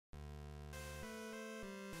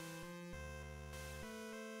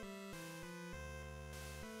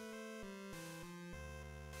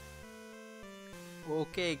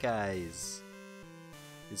Okay guys,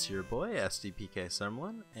 it's your boy Sdpk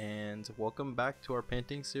Summerlin, and welcome back to our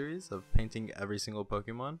painting series of painting every single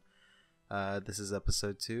Pokemon. This is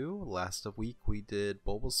episode 2. Last week we did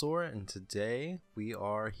Bulbasaur, and today we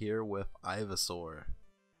are here with Ivysaur.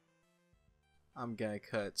 I'm gonna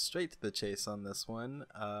cut straight to the chase on this one.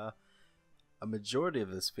 A majority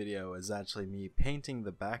of this video is actually me painting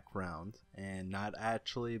the background and not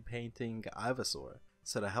actually painting Ivysaur.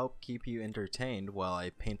 So to help keep you entertained while I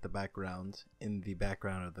paint the background in the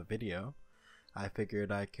background of the video, I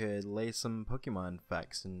figured I could lay some Pokemon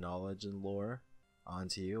facts and knowledge and lore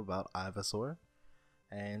onto you about Ivysaur.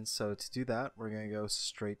 And so to do that, we're going to go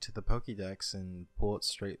straight to the Pokédex and pull it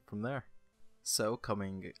straight from there. So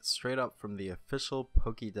coming straight up from the official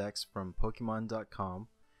Pokédex from Pokemon.com,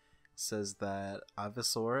 says that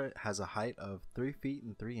Ivysaur has a height of 3 feet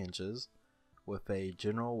and 3 inches, with a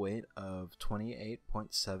general weight of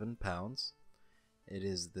 28.7 pounds. It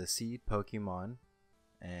is the seed Pokemon,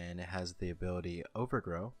 and it has the ability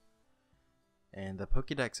Overgrow. And the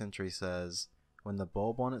Pokédex entry says, when the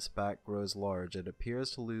bulb on its back grows large, it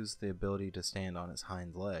appears to lose the ability to stand on its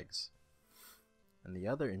hind legs. And the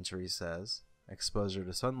other entry says, exposure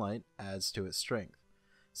to sunlight adds to its strength.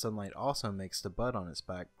 Sunlight also makes the bud on its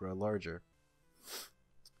back grow larger.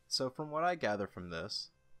 So from what I gather from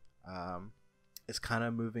this, it's kind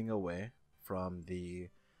of moving away from the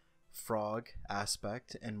frog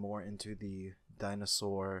aspect and more into the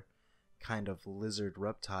dinosaur kind of lizard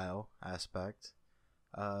reptile aspect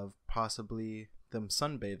of possibly them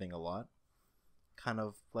sunbathing a lot, kind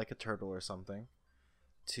of like a turtle or something,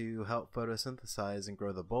 to help photosynthesize and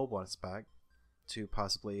grow the bulb on its back to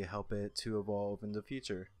possibly help it to evolve in the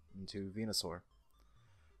future into Venusaur.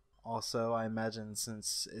 Also, I imagine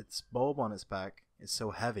since its bulb on its back is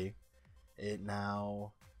so heavy, it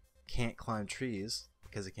now can't climb trees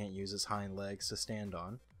because it can't use its hind legs to stand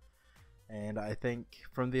on. And I think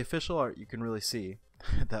from the official art you can really see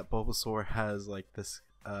that Bulbasaur has like this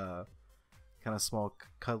kind of small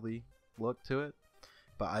cuddly look to it,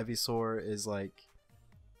 but Ivysaur is like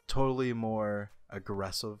totally more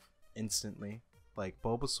aggressive instantly. Like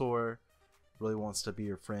Bulbasaur really wants to be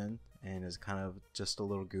your friend and is kind of just a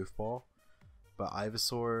little goofball, but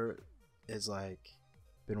Ivysaur is like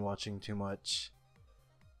been watching too much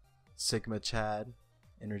Sigma Chad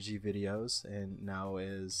energy videos and now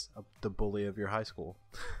is the bully of your high school.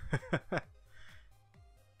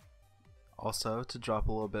 Also, to drop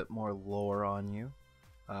a little bit more lore on you,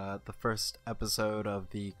 the first episode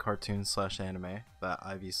of the cartoon / anime that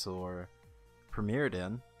Ivysaur premiered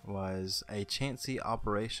in was a Chansey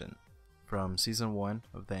operation from season 1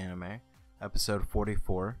 of the anime, episode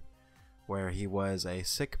 44, where he was a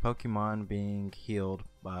sick Pokemon being healed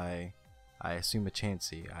by, I assume, a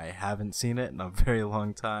Chansey. I haven't seen it in a very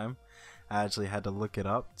long time. I actually had to look it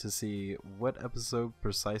up to see what episode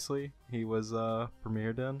precisely he was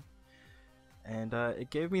premiered in. And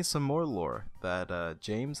it gave me some more lore that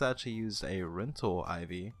James actually used a rental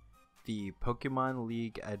Ivy, the Pokemon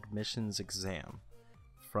League admissions exam,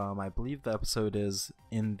 from, I believe the episode is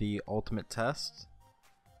In the Ultimate Test,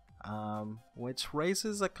 which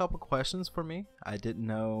raises a couple questions for me. I didn't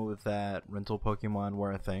know that rental Pokemon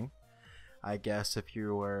were a thing. I guess if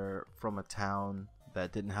you were from a town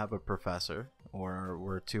that didn't have a professor or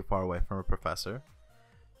were too far away from a professor,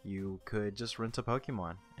 you could just rent a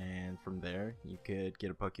Pokemon, and from there you could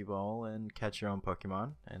get a Pokeball and catch your own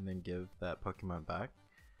Pokemon and then give that Pokemon back.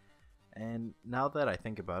 And now that I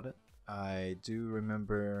think about it, I do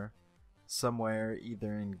remember somewhere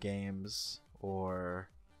either in games or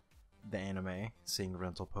the anime seeing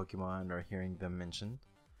rental Pokemon or hearing them mentioned.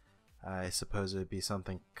 I suppose it would be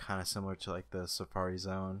something kind of similar to like the Safari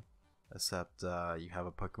Zone, except you have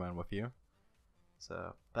a Pokemon with you.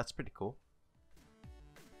 So that's pretty cool.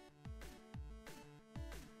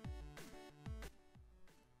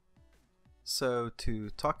 So to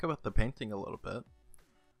talk about the painting a little bit,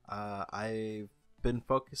 I've been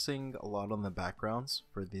focusing a lot on the backgrounds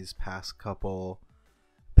for these past couple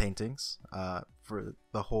paintings. For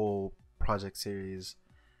the whole project series,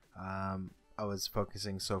 I was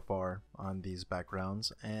focusing so far on these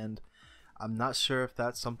backgrounds, and I'm not sure if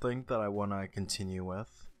that's something that I want to continue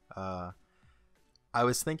with. I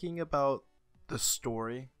was thinking about the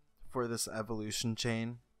story for this evolution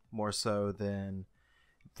chain more so than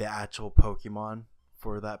the actual Pokemon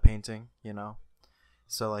for that painting, you know?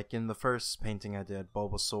 So like in the first painting I did,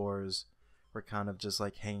 Bulbasaur's were kind of just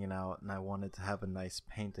like hanging out, and I wanted to have a nice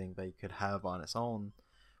painting that you could have on its own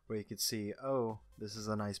where you could see, oh, this is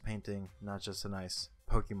a nice painting, not just a nice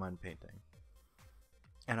Pokemon painting.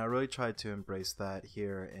 And I really tried to embrace that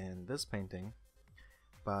here in this painting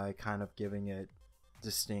by kind of giving it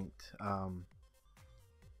distinct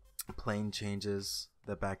plane changes.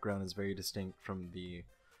 The background is very distinct from the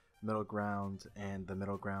middle ground, and the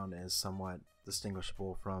middle ground is somewhat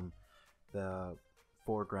distinguishable from the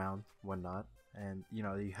foreground, whatnot. And you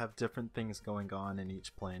know, you have different things going on in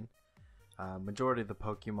each plane. Majority of the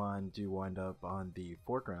Pokemon do wind up on the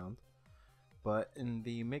foreground, but in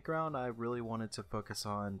the midground I really wanted to focus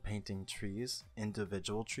on painting trees,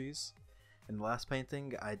 individual trees. In the last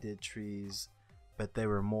painting I did trees, but they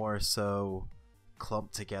were more so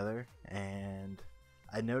clumped together, and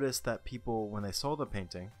I noticed that people, when they saw the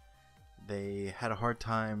painting, they had a hard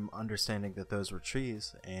time understanding that those were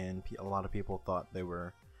trees, and a lot of people thought they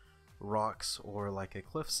were rocks or like a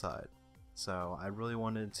cliffside. So I really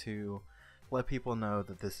wanted to let people know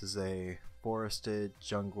that this is a forested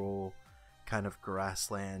jungle kind of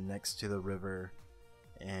grassland next to the river,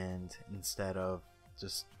 and instead of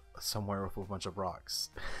just somewhere with a bunch of rocks.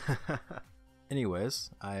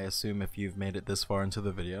 Anyways, I assume if you've made it this far into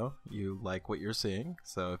the video, you like what you're seeing.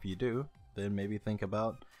 So if you do, then maybe think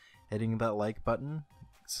about hitting that like button,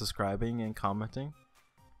 subscribing, and commenting.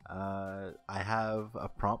 I have a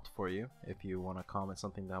prompt for you if you want to comment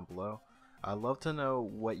something down below. I'd love to know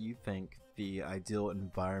what you think the ideal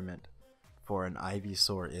environment for an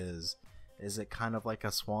Ivysaur is. Is it kind of like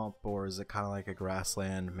a swamp, or is it kind of like a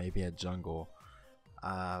grassland, maybe a jungle?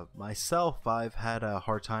 Myself, I've had a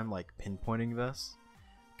hard time like pinpointing this,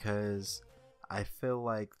 because I feel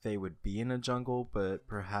like they would be in a jungle, but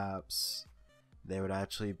perhaps they would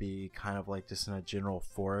actually be kind of like just in a general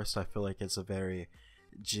forest. I feel like it's a very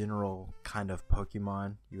general kind of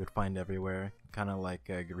Pokemon you would find everywhere, kind of like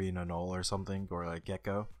a green anole or something, or a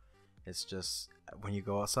gecko. It's just when you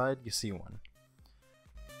go outside you see one.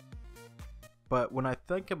 But when I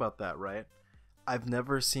think about that, right, I've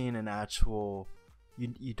never seen an actual,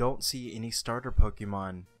 you don't see any starter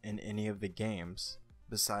Pokemon in any of the games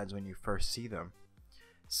besides when you first see them.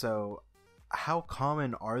 So how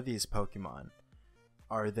common are these Pokemon?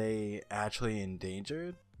 Are they actually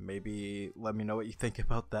endangered? Maybe let me know what you think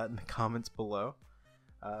about that in the comments below.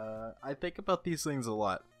 I think about these things a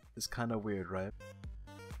lot. It's kind of weird, right?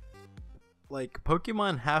 Like,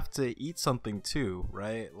 Pokemon have to eat something too,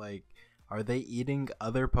 right? Like, are they eating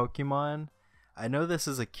other Pokemon? I know this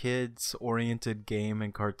is a kids oriented game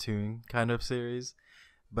and cartoon kind of series,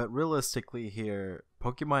 but realistically here,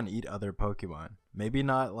 Pokemon eat other Pokemon. Maybe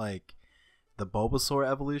not like the Bulbasaur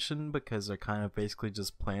evolution, because they're kind of basically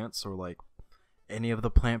just plants, or like any of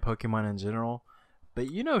the plant Pokemon in general.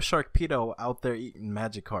 But you know, Sharkpedo out there eating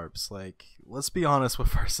Magikarps. Like, let's be honest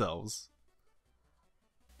with ourselves.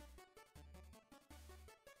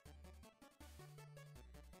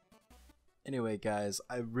 Anyway guys,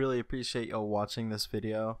 I really appreciate y'all watching this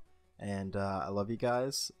video, and I love you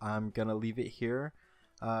guys. I'm gonna leave it here.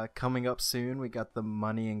 Coming up soon, we got the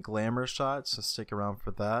money and glamour shot, so stick around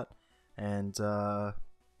for that. And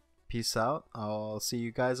peace out. I'll see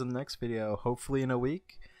you guys in the next video, hopefully in a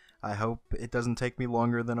week. I hope it doesn't take me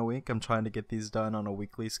longer than a week. I'm trying to get these done on a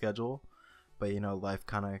weekly schedule, but you know, life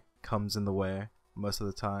kind of comes in the way most of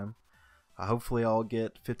the time. Hopefully I'll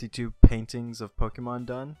get 52 paintings of Pokemon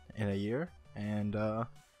done in a year, and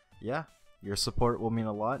yeah, your support will mean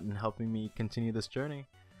a lot in helping me continue this journey.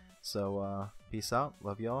 So peace out,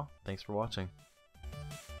 love y'all, thanks for watching.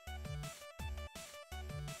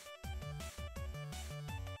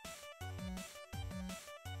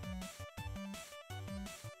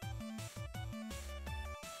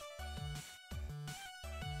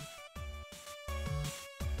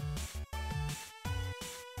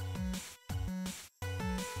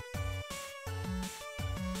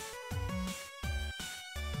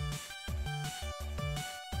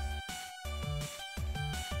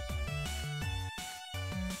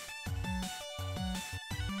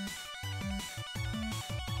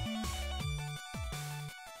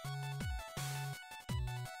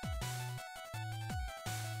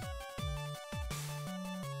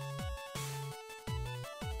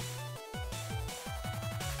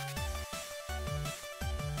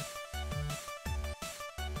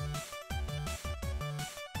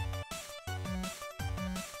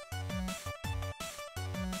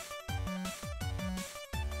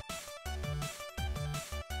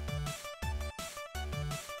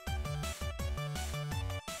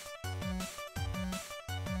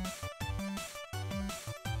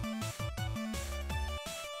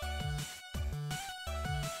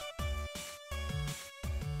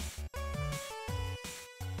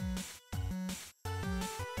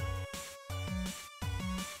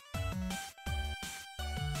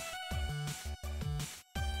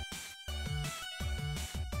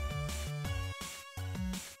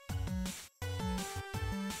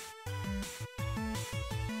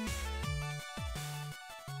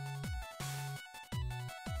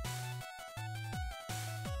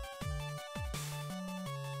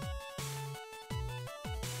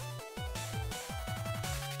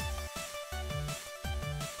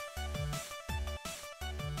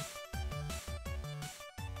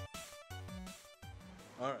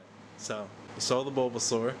 Alright, so you saw the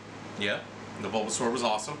Bulbasaur. Yeah, the Bulbasaur was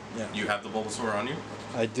awesome. Yeah. You have the Bulbasaur on you?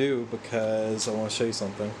 I do because I want to show you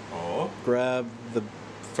something. Oh. Grab the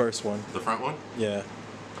first one. The front one? Yeah.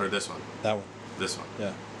 Or this one? That one. This one?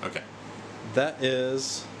 Yeah. Okay. That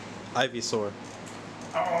is Ivysaur.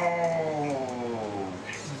 Oh,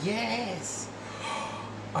 yes.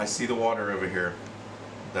 I see the water over here.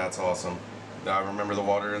 That's awesome. I remember the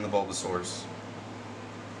water in the Bulbasaurs.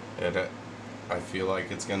 I feel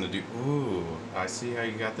like it's gonna do. Ooh, I see how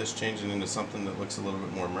you got this changing into something that looks a little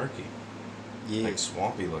bit more murky. Yeah. Like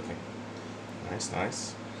swampy looking. Nice,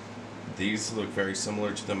 nice. These look very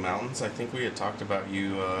similar to the mountains. I think we had talked about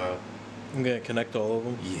you. I'm gonna connect all of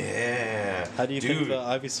them. Yeah. How do you think the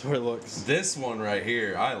Ivysaur looks? This one right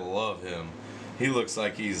here, I love him. He looks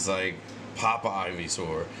like he's like Papa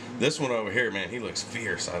Ivysaur. This one over here, man, he looks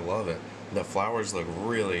fierce. I love it. The flowers look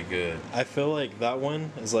really good. I feel like that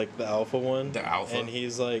one is like the alpha one. The alpha? And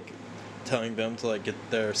he's like telling them to like get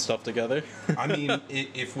their stuff together. I mean,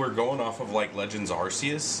 if we're going off of like Legends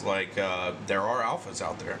Arceus, like there are alphas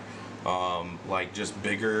out there. Like just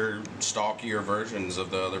bigger, stockier versions of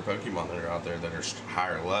the other Pokemon that are out there that are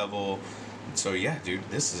higher level. So yeah, dude,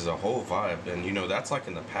 this is a whole vibe. And you know, that's like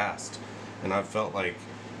in the past. And I've felt like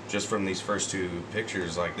just from these first two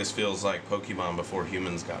pictures, like this feels like Pokemon before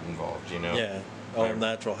humans got involved, you know? Yeah, all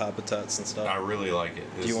natural habitats and stuff. I really like it.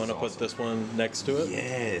 Do you want to put this one next to it?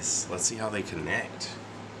 Yes. Let's see how they connect.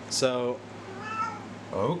 So,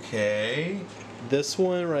 okay. This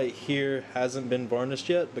one right here hasn't been varnished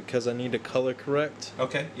yet because I need to color correct.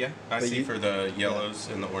 Okay, yeah. I see for the yellows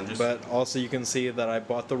and the oranges. But also you can see that I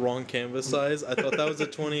bought the wrong canvas size. I thought that was a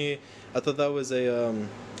 20, I thought that was a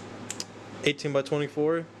 18 by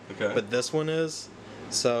 24. Okay. But this one is.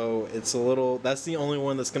 So it's a little, that's the only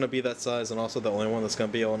one that's going to be that size and also the only one that's going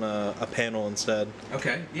to be on a panel instead.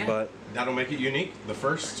 Okay, yeah. But that'll make it unique. The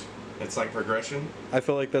first, it's like progression. I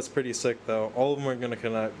feel like that's pretty sick though. All of them are going to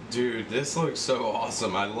connect. Dude, this looks so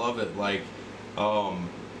awesome. I love it. Like, oh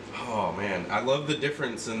man, I love the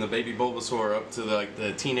difference in the baby Bulbasaur up to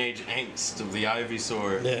the teenage angst of the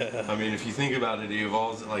Ivysaur. Yeah. I mean, if you think about it, he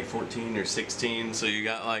evolves at like 14 or 16, so you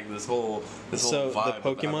got like this whole vibe. So the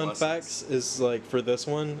Pokemon facts is like for this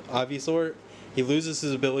one, Ivysaur, he loses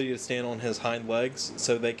his ability to stand on his hind legs,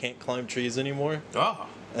 so they can't climb trees anymore. Oh.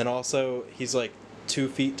 And also, he's like 2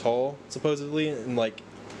 feet tall, supposedly, and like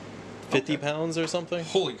 50 pounds or something.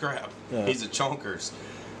 Holy crap. Yeah. He's a chonkers.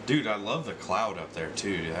 Dude, I love the cloud up there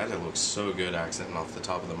too. That looks so good accenting off the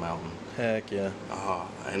top of the mountain. Heck yeah. Oh,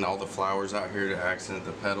 and all the flowers out here to accent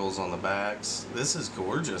the petals on the backs. This is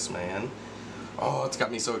gorgeous, man. Oh, it's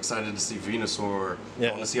got me so excited to see Venusaur. Yeah.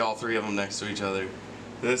 I want to see all three of them next to each other.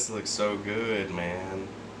 This looks so good, man.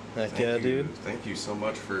 Heck yeah, dude. Thank you so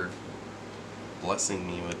much for blessing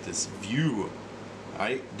me with this view.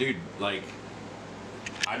 Dude, like,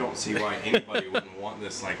 I don't see why anybody wouldn't want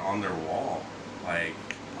this, like, on their wall. Like,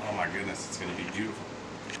 oh my goodness, it's gonna be beautiful.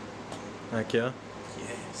 Heck yeah.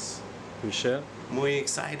 Yes. We should. Muy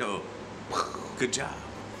excited. Good job.